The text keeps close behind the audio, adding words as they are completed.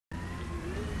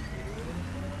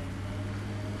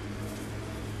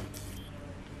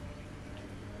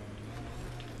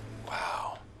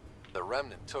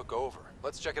remnant took over.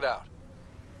 Let's check it out.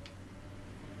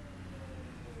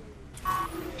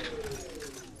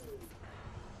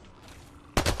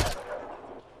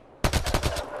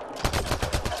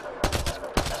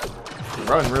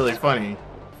 Run really funny.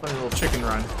 Funny little chicken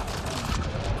run.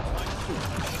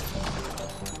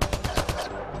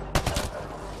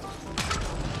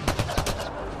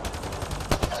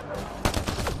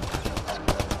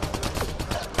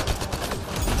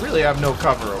 Really have no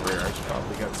cover over here. I should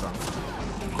probably get some.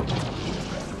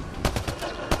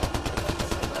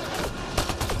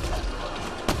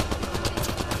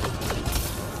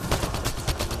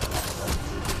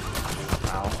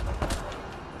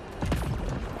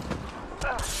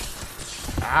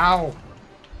 Ow!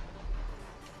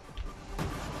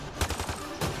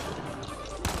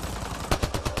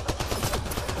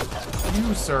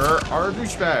 You, sir, are a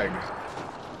douchebag.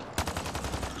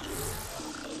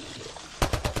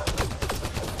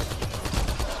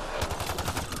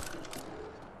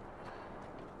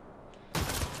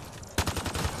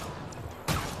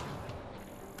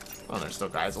 Oh, there's still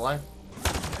guys alive.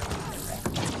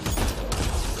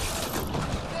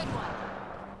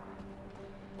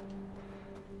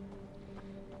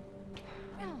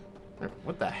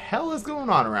 What the hell is going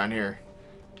on around here?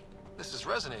 This is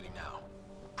resonating now.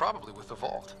 Probably with the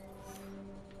vault.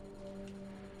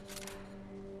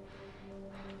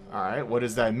 Alright, what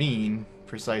does that mean,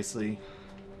 precisely?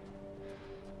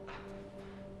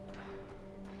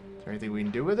 Is there anything we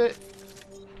can do with it?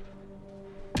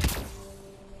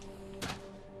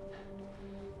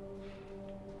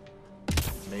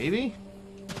 Maybe?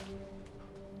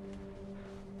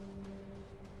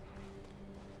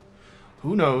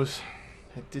 Who knows?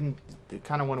 It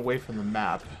kind of went away from the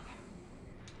map.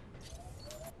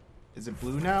 Is it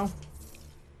blue now?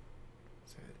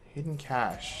 Is it hidden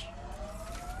cache?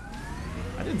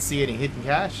 I didn't see any hidden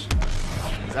cache.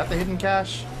 Is that the hidden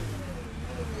cache?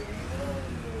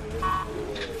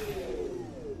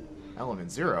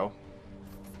 Element 0.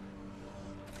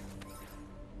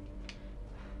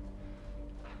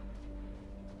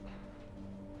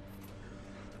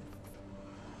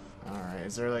 Alright,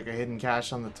 is there like a hidden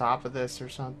cache on the top of this or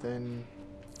something?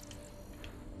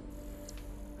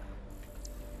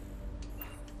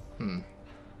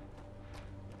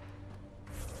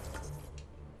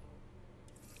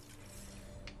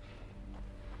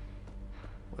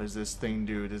 What does this thing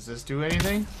do? Does this do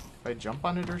anything? If I jump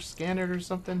on it or scan it or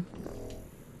something?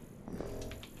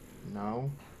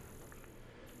 No.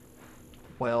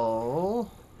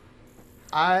 Well,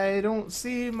 I don't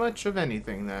see much of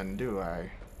anything then, do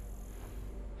I?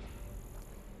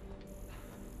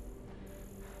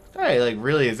 This guy, like,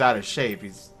 really is out of shape.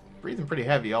 He's breathing pretty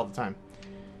heavy all the time.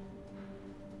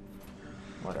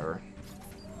 Whatever.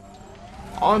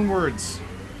 Onwards!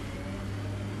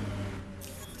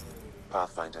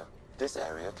 Pathfinder, this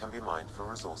area can be mined for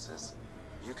resources.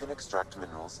 You can extract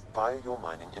minerals via your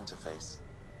mining interface.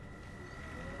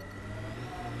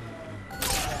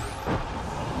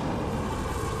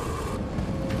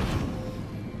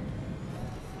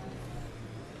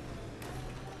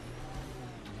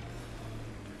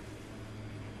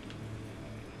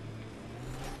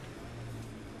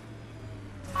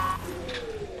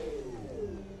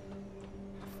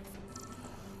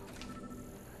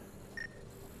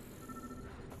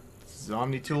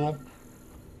 Omni tool.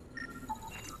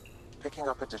 Picking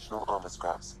up additional armor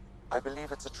scraps. I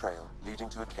believe it's a trail leading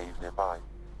to a cave nearby.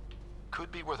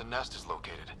 Could be where the nest is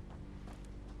located.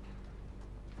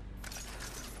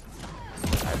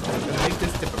 I'm gonna make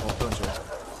this difficult, don't you?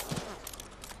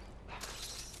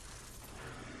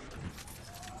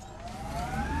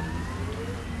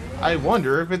 I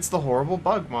wonder if it's the horrible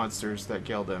bug monsters that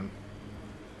killed him.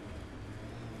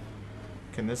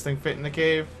 Can this thing fit in the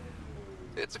cave?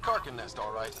 It's a Karkin nest,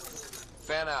 all right.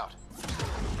 Fan out.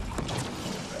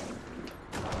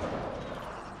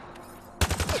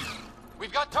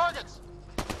 We've got targets!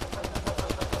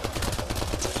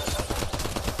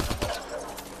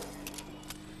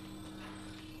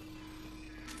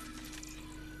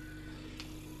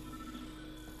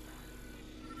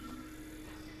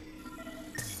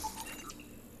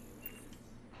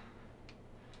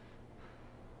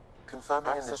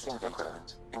 Confirming accessing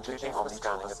equipment, including Omni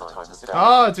scanning at the time of death.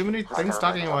 Oh, too many things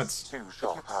talking at once. 2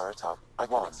 shots. If you power it up, I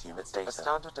can assume it's data. A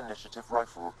standard initiative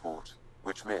rifle report,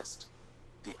 which missed.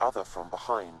 The other from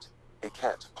behind, a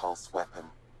Kett pulse weapon.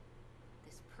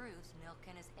 This proves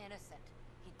Milken is innocent.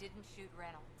 He didn't shoot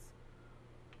Reynolds.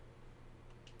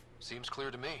 Seems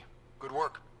clear to me. Good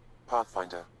work.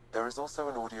 Pathfinder, there is also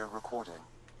an audio recording.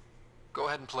 Go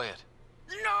ahead and play it.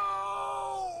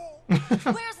 No!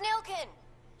 Where's Hmm. Milken?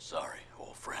 Sorry,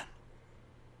 old friend.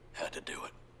 Had to do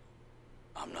it.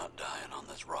 I'm not dying on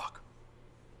this rock.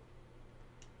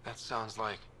 That sounds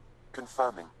like...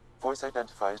 Confirming. Voice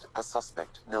identified as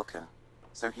suspect, Nilken.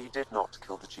 So he did not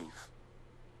kill the chief.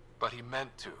 But he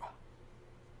meant to.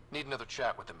 Need another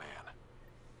chat with the man.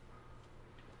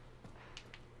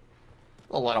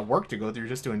 A lot of work to go through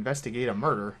just to investigate a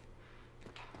murder.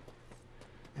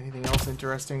 Anything else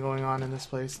interesting going on in this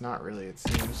place? Not really, it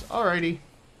seems. Alrighty.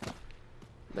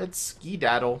 Let's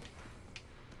skedaddle.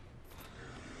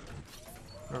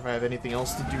 Or if I have anything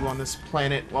else to do on this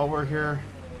planet while we're here.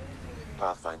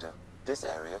 Pathfinder, this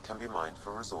area can be mined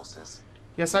for resources.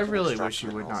 Yes, I really wish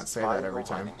you would not say that every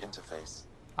time. Interface.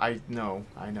 I know.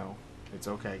 It's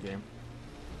okay, game.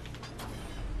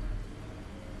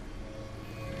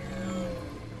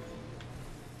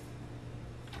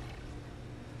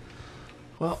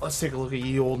 Well, let's take a look at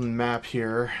ye olden map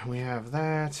here. We have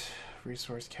that.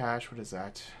 Resource cache, what is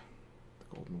that?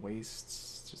 The Golden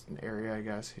Wastes. Just an area, I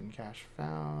guess. Hidden cache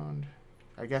found.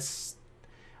 I guess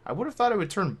I would have thought it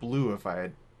would turn blue if I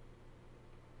had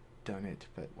done it,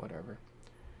 but whatever.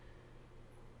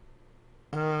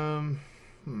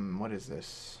 What is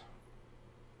this?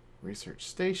 Research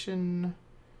station.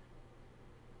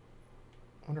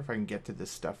 I wonder if I can get to this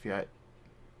stuff yet.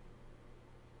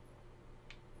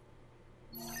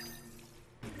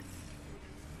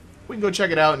 We can go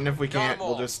check it out, and if we can't,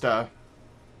 we'll just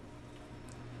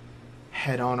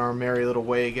head on our merry little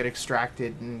way, get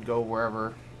extracted, and go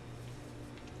wherever.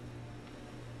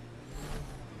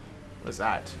 What is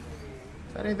that?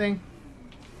 Is that anything?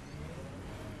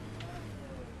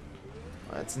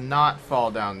 Let's not fall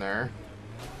down there.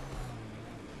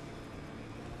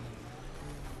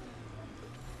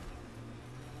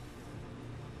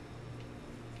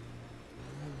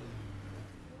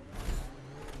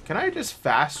 Can I just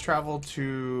fast travel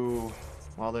to...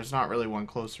 Well, there's not really one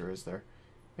closer, is there?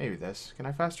 Maybe this. Can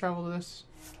I fast travel to this?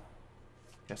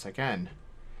 Yes, I can.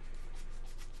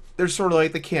 They're sort of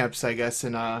like the camps, I guess,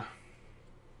 in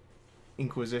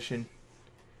Inquisition.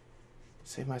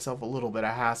 Save myself a little bit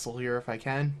of hassle here if I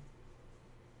can.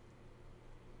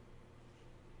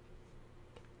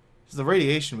 Because the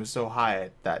radiation was so high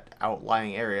at that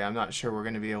outlying area, I'm not sure we're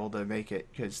going to be able to make it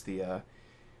because the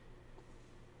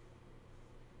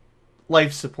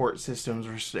life support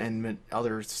systems and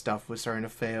other stuff was starting to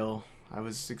fail. I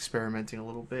was experimenting a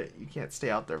little bit. You can't stay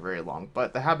out there very long,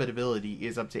 but the habitability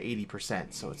is up to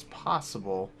 80%, so it's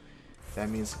possible that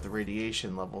means that the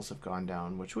radiation levels have gone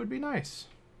down, which would be nice.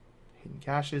 Hidden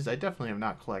caches. I definitely have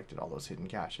not collected all those hidden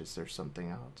caches. There's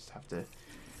something I'll just have to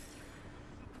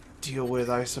deal with,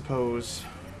 I suppose.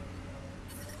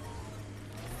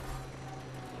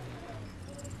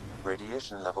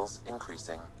 Radiation levels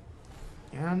increasing.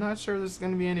 Yeah, I'm not sure this is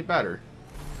going to be any better.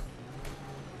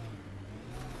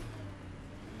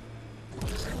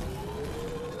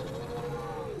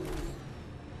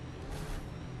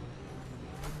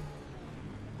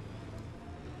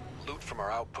 Loot from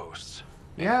our outposts.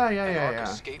 Yeah.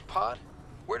 Escape pod?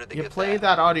 Where did they You get play that?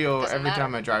 that audio Doesn't every matter.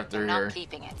 time I drive through I'm here. not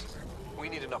keeping it. We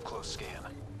need an up-close scan.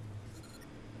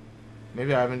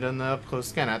 Maybe I haven't done the up-close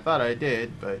scan. I thought I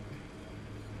did, but...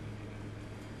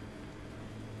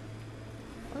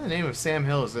 What in the name of Sam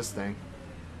Hill is this thing?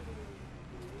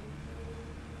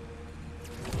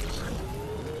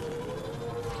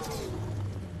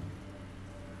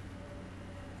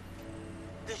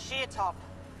 The sheer top,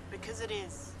 because it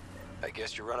is. I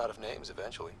guess you run out of names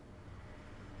eventually.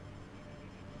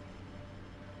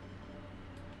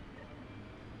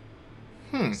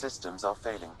 Systems are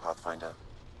failing, Pathfinder.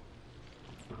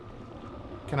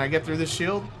 Can I get through this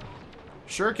shield?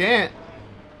 Sure can't.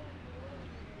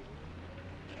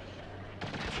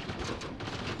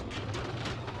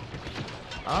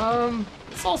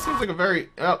 This all seems like a very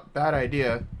bad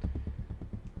idea.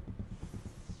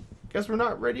 Guess we're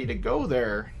not ready to go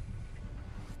there.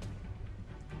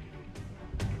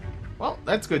 Well,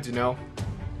 that's good to know.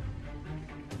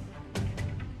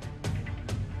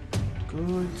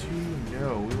 Good to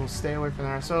know. We will stay away from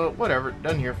there. So, whatever.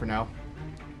 Done here for now.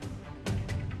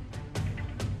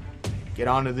 Get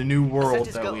on to the new world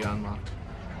that we unlocked.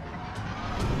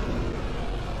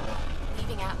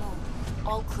 Leaving Atmo.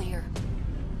 All clear.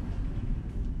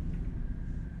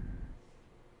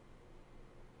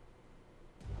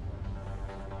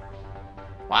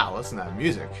 Wow, listen to that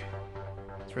music.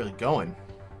 It's really going.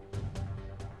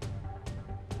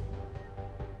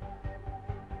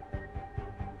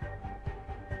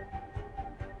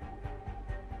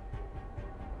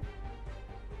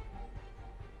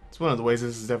 It's one of the ways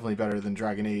this is definitely better than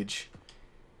Dragon Age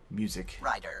music.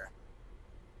 Rider.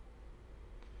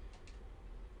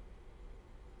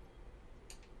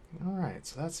 Alright,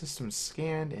 so that system's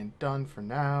scanned and done for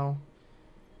now.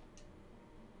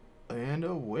 And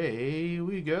away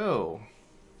we go.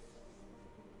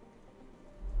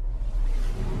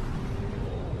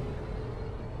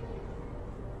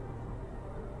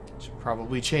 Should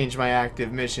probably change my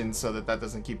active mission so that that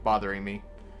doesn't keep bothering me.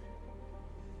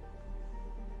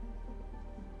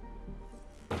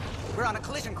 We're on a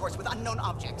collision course with unknown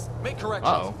objects. Make corrections.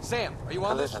 Uh-oh. Sam, are you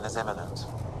on this? Collision is imminent.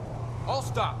 All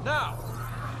stop, now!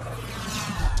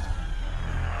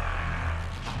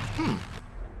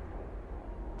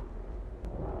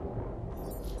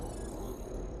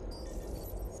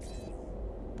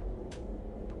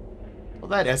 Well,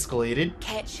 that escalated.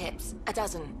 Kett ships. A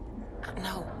dozen.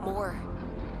 No, more.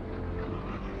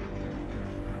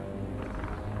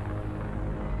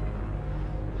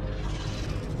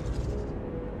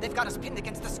 They've got us pinned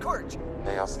against the Scourge.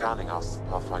 They are scanning us,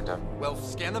 Pathfinder. Well,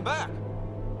 scan them back.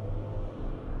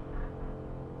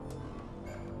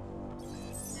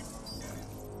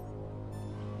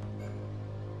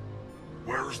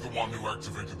 Where is the one who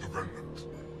activated the remnant?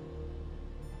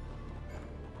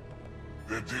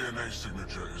 Their DNA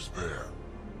signature is there.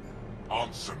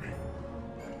 Answer me.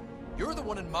 You're the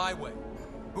one in my way.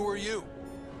 Who are you?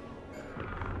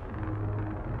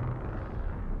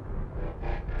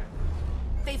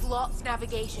 They've lost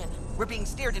navigation. We're being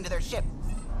steered into their ship.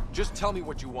 Just tell me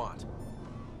what you want.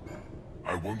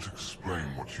 I won't explain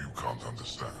what you can't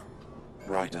understand.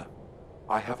 Ryder,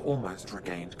 I have almost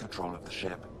regained control of the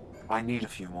ship. I need a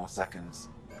few more seconds.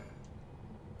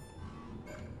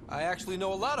 I actually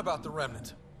know a lot about the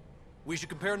Remnant. We should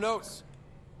compare notes.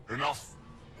 Enough!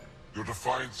 Your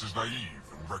defiance is naive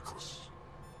and reckless.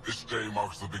 This day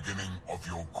marks the beginning of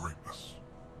your greatness.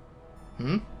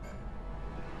 What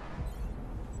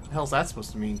the hell's that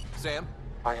supposed to mean? Sam,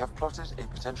 I have plotted a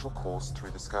potential course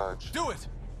through the Scourge. do it!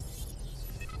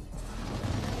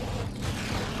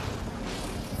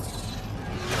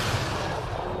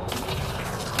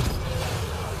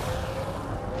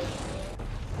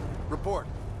 Report.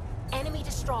 Enemy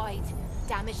destroyed.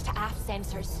 Damage to aft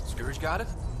sensors. Scourge got it?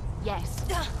 Yes.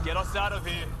 Get us out of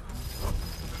here.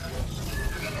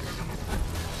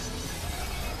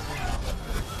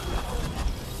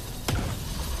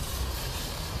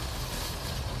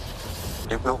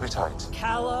 It will be tight.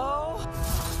 Callow?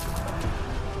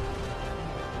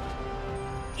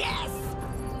 Yes!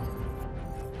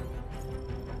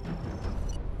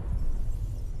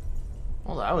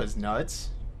 Well, that was nuts.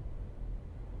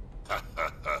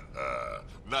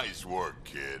 Nice work,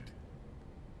 kid.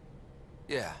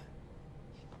 Yeah.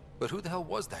 But who the hell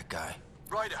was that guy?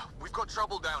 Ryder, we've got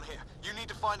trouble down here. You need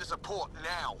to find us a port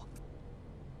now.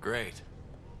 Great.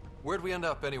 Where'd we end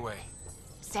up anyway?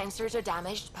 Sensors are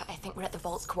damaged, but I think we're at the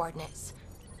vault's coordinates.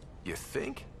 You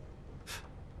think?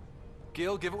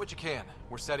 Gil, give it what you can.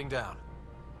 We're setting down.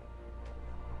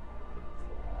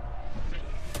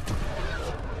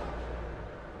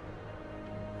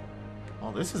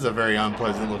 Well, this is a very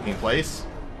unpleasant looking place.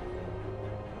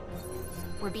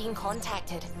 We're being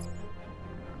contacted.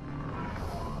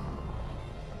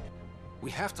 We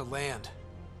have to land.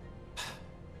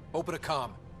 Open a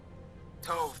comm.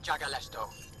 Tove Jagalesto.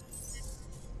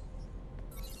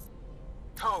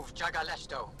 Tove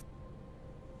Jagalesto.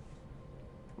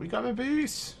 We got a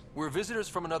base. We're visitors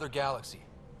from another galaxy.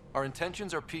 Our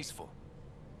intentions are peaceful.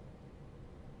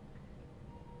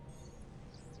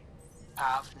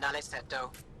 Av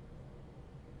Naleseto.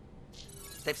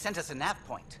 They've sent us a nav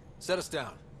point. Set us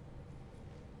down.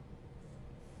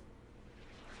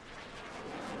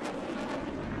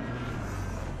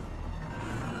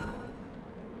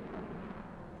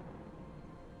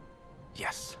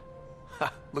 Yes.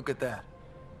 Ha, look at that.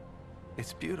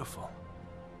 It's beautiful.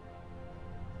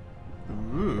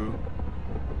 Ooh.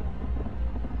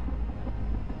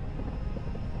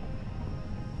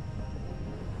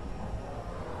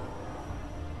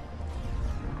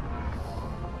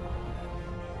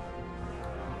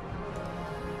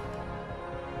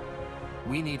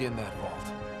 We need in that vault.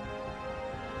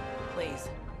 Please,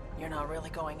 you're not really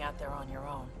going out there on your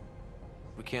own.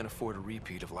 We can't afford a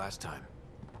repeat of last time.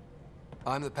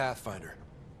 I'm the Pathfinder.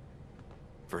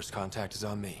 First contact is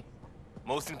on me.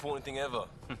 Most important thing ever.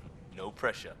 No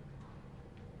pressure.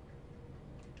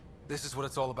 This is what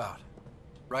it's all about,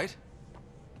 right?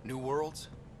 New worlds,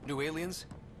 new aliens.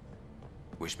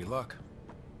 Wish me luck.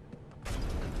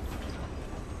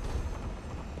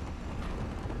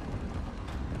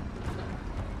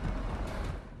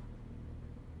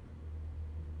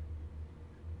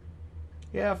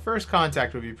 Yeah, first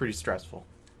contact would be pretty stressful.